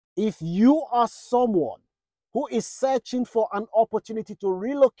If you are someone who is searching for an opportunity to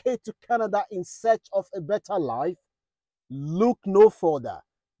relocate to Canada in search of a better life, look no further.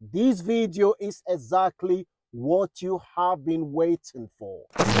 This video is exactly what you have been waiting for.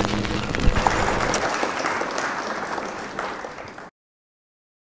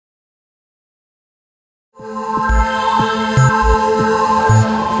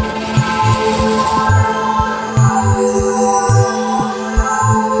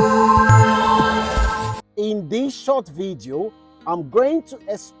 In this short video, I'm going to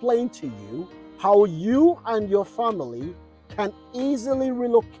explain to you how you and your family can easily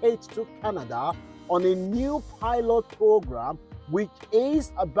relocate to Canada on a new pilot program which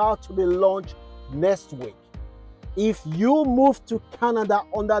is about to be launched next week. If you move to Canada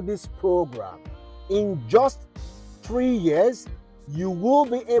under this program, in just 3 years, you will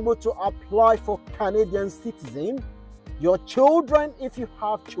be able to apply for Canadian citizen. Your children, if you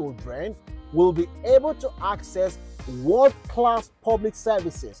have children, will be able to access world-class public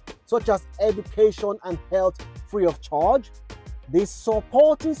services such as education and health free of charge. The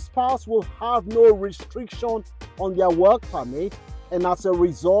supporting spouse will have no restriction on their work permit, and as a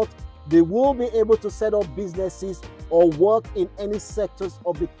result, they will be able to set up businesses or work in any sectors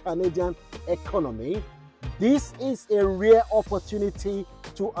of the Canadian economy. This is a rare opportunity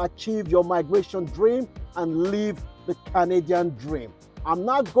to achieve your migration dream and live the Canadian dream. I'm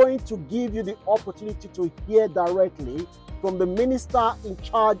not going to give you the opportunity to hear directly from the minister in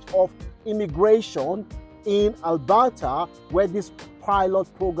charge of immigration in Alberta, where this pilot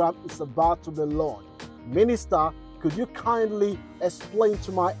program is about to be launched. Minister, could you kindly explain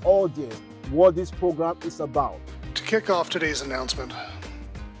to my audience what this program is about? To kick off today's announcement,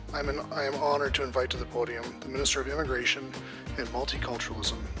 I am honored to invite to the podium the Minister of Immigration and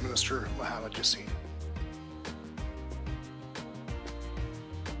Multiculturalism, Minister Mohamed Yassin.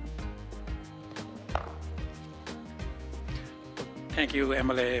 Thank you,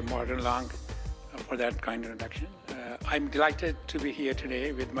 MLA Martin Long, for that kind introduction. I'm delighted to be here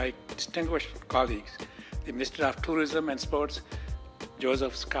today with my distinguished colleagues, the Minister of Tourism and Sports,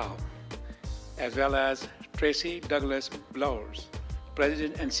 Joseph Scal, as well as Tracy Douglas Blowers,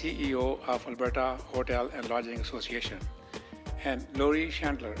 President and CEO of Alberta Hotel and Lodging Association, and Laurie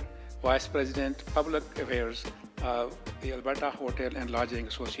Chandler, Vice President, Public Affairs of the Alberta Hotel and Lodging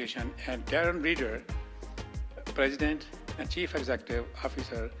Association, and Darren Reeder, President and Chief Executive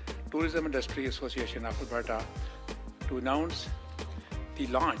Officer, Tourism Industry Association of Alberta, to announce the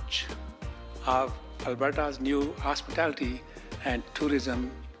launch of Alberta's new hospitality and tourism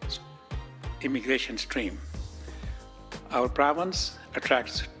immigration stream. Our province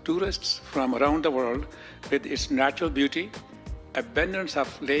attracts tourists from around the world with its natural beauty, abundance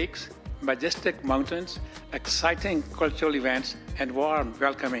of lakes, majestic mountains, exciting cultural events, and warm,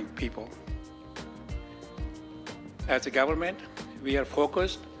 welcoming people. As a government, we are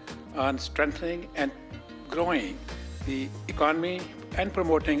focused on strengthening and growing the economy and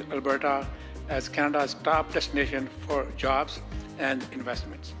promoting Alberta as Canada's top destination for jobs and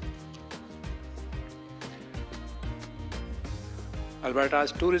investments.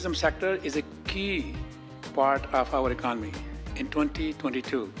 Alberta's tourism sector is a key part of our economy. In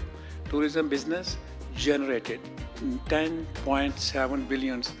 2022, tourism business generated 10.7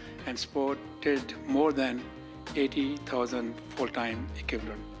 billion and supported more than 80,000 full-time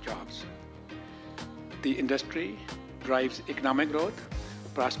equivalent jobs. The industry drives economic growth,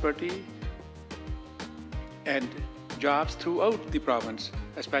 prosperity, and jobs throughout the province,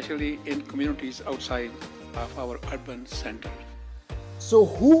 especially in communities outside of our urban centers. So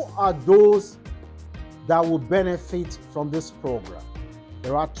who are those that will benefit from this program?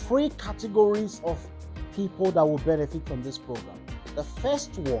 There are 3 categories of people that will benefit from this program. The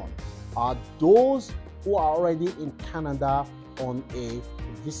first one are those who are already in Canada on a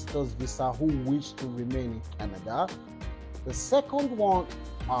visitor's visa who wish to remain in Canada. The second one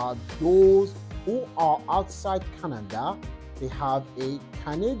are those who are outside Canada. They have a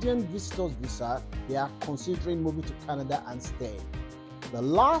Canadian visitor's visa. They are considering moving to Canada and staying. The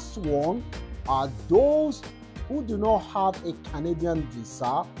last one are those who do not have a Canadian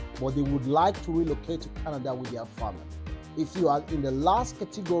visa, but they would like to relocate to Canada with their family. If you are in the last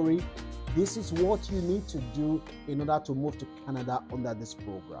category, this is what you need to do in order to move to Canada under this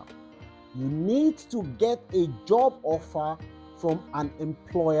program. You need to get a job offer from an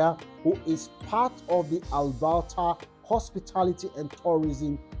employer who is part of the Alberta hospitality and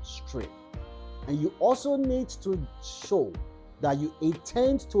tourism stream. And you also need to show that you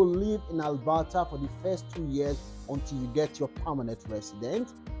intend to live in Alberta for the first 2 years until you get your permanent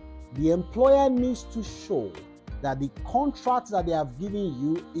residence. The employer needs to show that the contract that they have given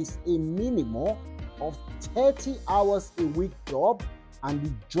you is a minimum of 30 hours a week job, and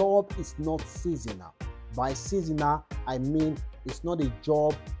the job is not seasonal. By seasonal, I mean it's not a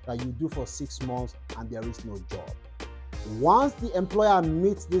job that you do for 6 months and there is no job. Once the employer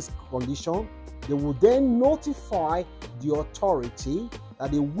meets this condition, they will then notify the authority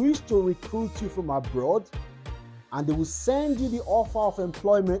that they wish to recruit you from abroad, and they will send you the offer of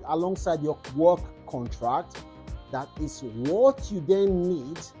employment alongside your work contract. That is what you then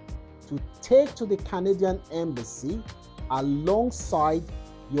need to take to the Canadian Embassy alongside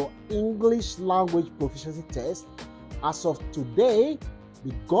your English language proficiency test. As of today,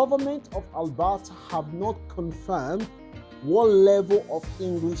 the government of Alberta have not confirmed what level of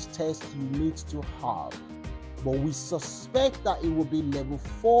English test you need to have, but we suspect that it will be level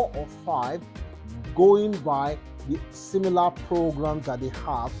 4 or 5, going by the similar programs that they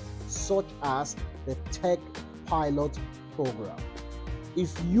have, such as the Tech Pilot program.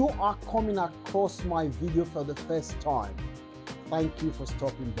 If you are coming across my video for the first time, thank you for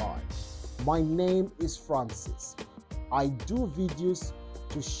stopping by. My name is Francis. I do videos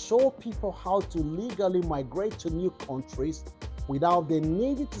to show people how to legally migrate to new countries without them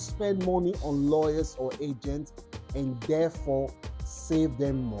needing to spend money on lawyers or agents, and therefore save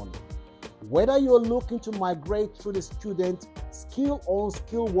them money. Whether you're looking to migrate through the student, skill or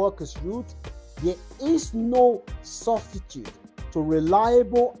unskilled workers route, there is no substitute to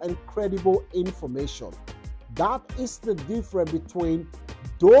reliable and credible information. That is the difference between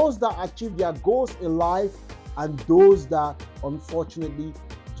those that achieve their goals in life and those that unfortunately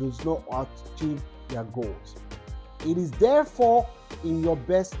does not achieve their goals. It is therefore in your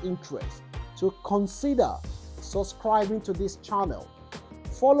best interest to consider subscribing to this channel.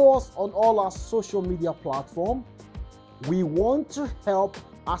 Follow us on all our social media platforms. We want to help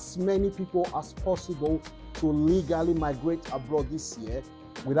as many people as possible to legally migrate abroad this year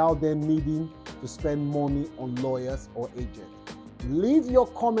without them needing to spend money on lawyers or agents. Leave your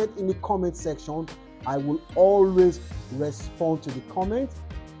comment in the comment section. I will always respond to the comments.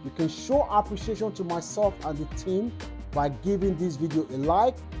 You can show appreciation to myself and the team by giving this video a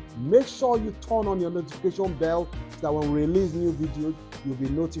like. Make sure you turn on your notification bell so that when we release new videos, you'll be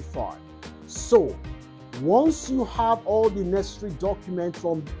notified. So, once you have all the necessary documents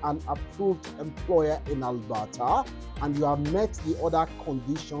from an approved employer in Alberta, and you have met the other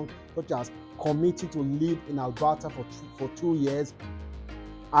conditions such as committing to live in Alberta for 2 years,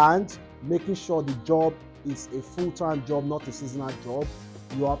 and making sure the job is a full-time job, not a seasonal job,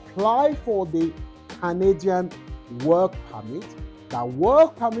 you apply for the Canadian work permit. That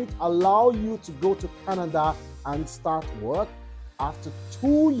work permit allows you to go to Canada and start work. After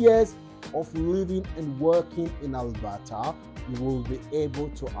 2 years of living and working in Alberta, you will be able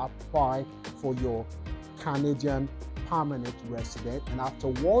to apply for your Canadian permanent resident, and after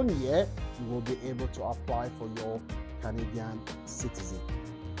 1 year, you will be able to apply for your Canadian citizen.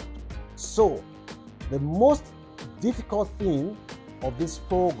 So, the most difficult thing of this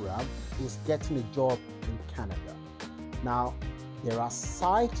program is getting a job in Canada. Now, there are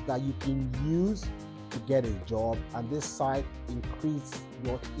sites that you can use to get a job, and this site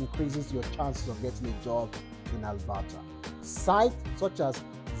increases your chances of getting a job in Alberta. Sites such as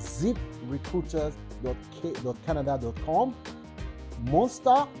ziprecruiters.canada.com,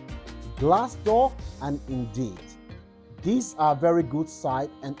 Monster, Glassdoor, and Indeed. These are very good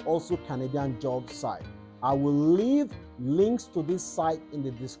sites, and also Canadian job site. I will leave links to this site in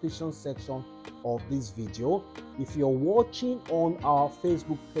the description section of this video. If you're watching on our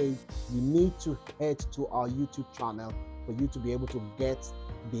Facebook page, you need to head to our YouTube channel for you to be able to get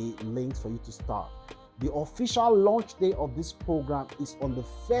the links for you to start. The official launch day of this program is on the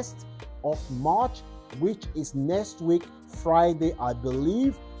 1st of March, which is next week, Friday, I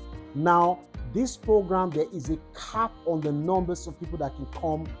believe. Now, this program, there is a cap on the numbers of people that can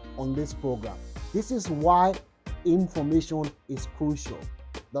come on this program. This is why information is crucial.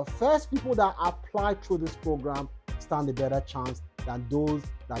 The first people that apply through this program stand a better chance than those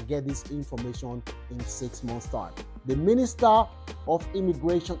that get this information in 6 months' time. The Minister of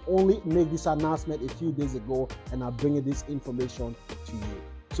Immigration only made this announcement a few days ago, and I'm bringing this information to you.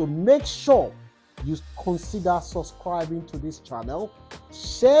 So make sure you consider subscribing to this channel.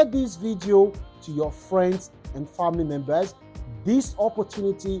 Share this video to your friends and family members. This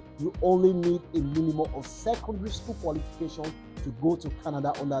opportunity, you only need a minimum of secondary school qualification to go to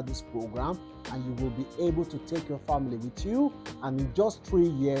Canada under this program, and you will be able to take your family with you, and in just 3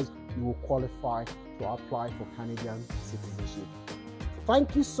 years you will qualify to apply for Canadian citizenship.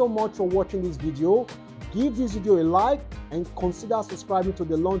 Thank you so much for watching this video. Give this video a like and consider subscribing to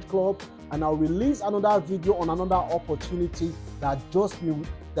the Launch Club. and I'll release another video on another opportunity that just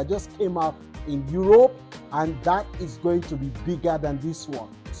came out in Europe, and that is going to be bigger than this one.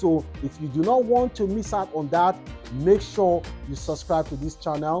 So if you do not want to miss out on that, make sure you subscribe to this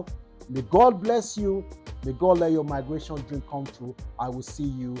channel. May God bless you. May God let your migration dream come true. I will see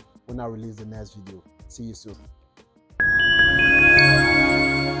you when I release the next video. See you soon.